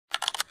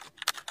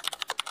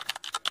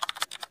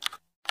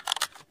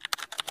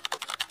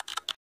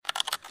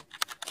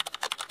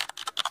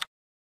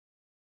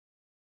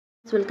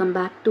Welcome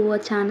back to our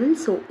channel.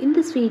 So in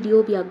this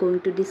video we are going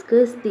to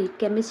discuss the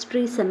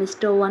chemistry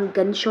semester 1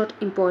 gunshot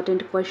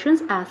important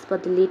questions as per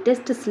the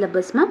latest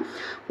syllabus.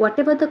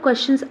 Whatever the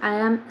questions I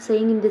am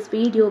saying in this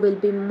video will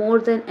be more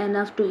than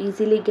enough to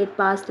easily get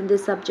passed in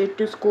this subject,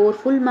 to score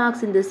full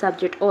marks in this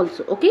subject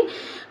also. Okay,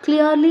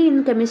 clearly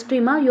in chemistry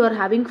you are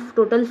having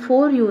total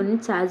 4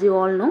 units, as you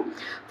all know.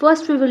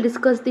 First we will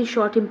discuss the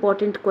short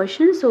important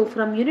questions. So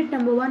from unit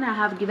number 1 I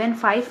have given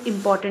 5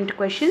 important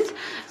questions.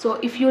 So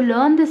if you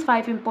learn this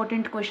 5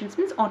 important questions,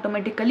 means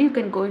automatically you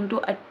can going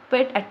to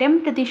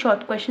attempt the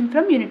short question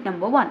from unit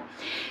number 1.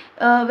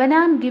 When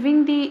I am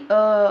giving the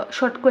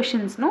short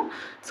questions,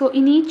 so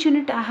in each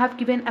unit I have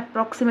given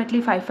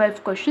approximately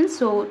 5 questions.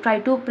 So try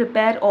to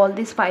prepare all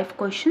these 5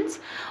 questions.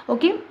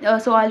 Okay,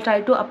 so I'll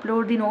try to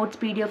upload the notes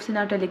PDFs in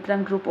our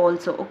Telegram group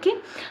also. Okay,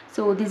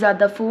 so these are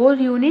the 4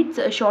 units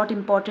short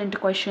important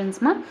questions.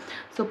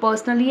 So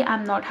personally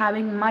I'm not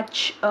having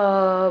much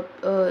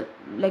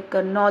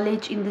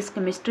knowledge in this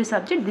chemistry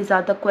subject. These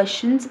are the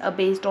questions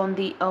based on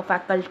the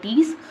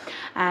faculties,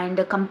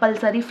 and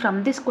compulsory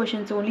from these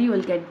questions only you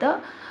will get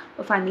the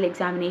final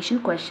examination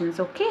questions.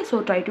 Okay,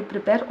 so try to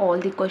prepare all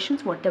the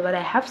questions whatever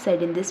I have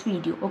said in this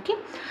video. Okay,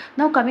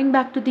 now coming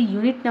back to the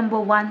unit number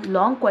 1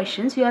 long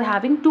questions, you are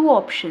having 2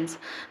 options.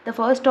 The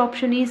first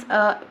option is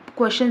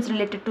questions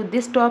related to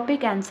this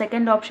topic, and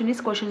second option is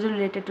questions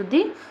related to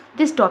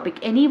this topic.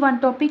 Any one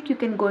topic you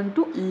can going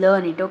to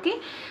learn it. Okay,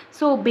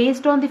 so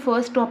based on the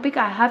first topic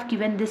I have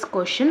given this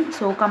question.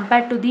 So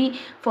compared to the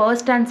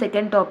first and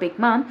second topic,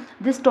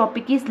 this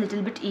topic is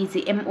little bit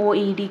easy.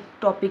 MOED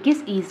topic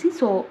is easy.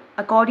 So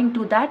according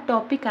to that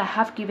topic I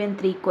have given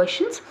 3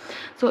 questions.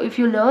 So if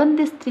you learn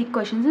these 3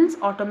 questions,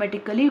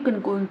 automatically you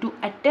can going to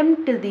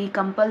attempt the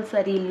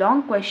compulsory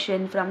long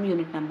question from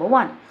unit number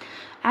 1.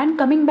 And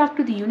coming back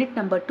to the unit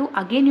number 2,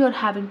 again you are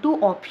having 2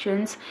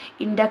 options: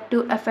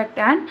 inductive effect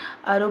and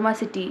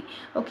aromaticity.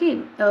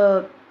 Okay,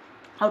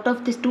 out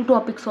of these 2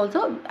 topics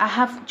also I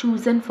have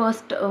chosen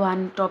first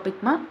one topic.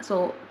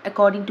 So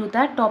according to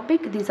that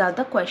topic, these are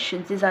the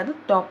questions, these are the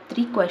top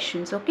 3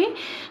 questions. Okay,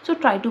 so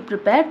try to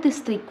prepare these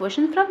 3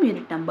 questions from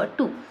unit number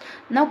 2.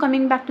 Now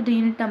coming back to the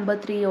unit number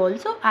 3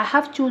 also, I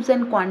have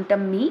chosen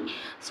quantum me.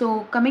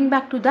 So coming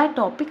back to that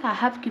topic, I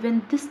have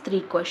given these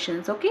 3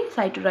 questions. Okay,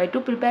 so I try to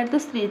prepare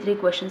these 3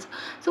 questions.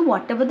 So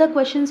whatever the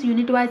questions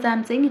unit wise I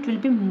am saying, it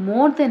will be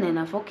more than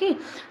enough. Okay,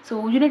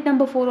 so unit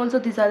number 4 also,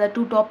 these are the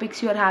 2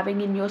 topics you are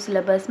having in your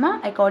syllabus.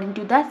 According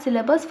to that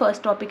syllabus,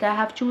 first topic I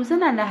have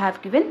chosen and I have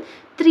given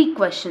 3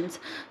 questions.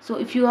 So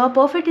if you are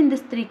perfect in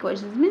these 3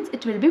 questions, means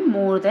it will be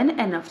more than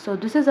enough. So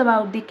this is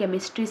about the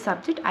chemistry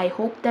subject. I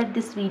hope that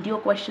this video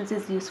questions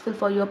is useful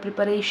for your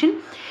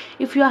preparation.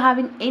 If you are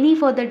having any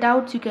further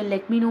doubts, you can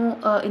let me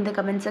know in the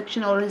comment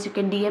section, or else you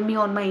can DM me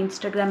on my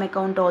Instagram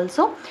account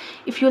also.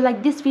 If you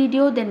like this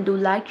video, then do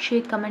like,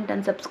 share, comment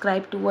and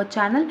subscribe to our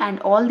channel. And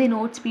all the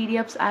notes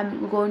PDFs I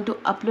am going to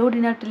upload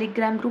in our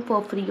Telegram group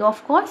for free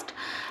of cost.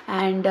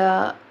 And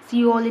see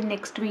you all in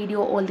next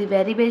video. All the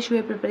very best for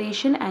your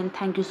preparation, and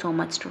thank you so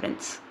much,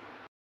 students.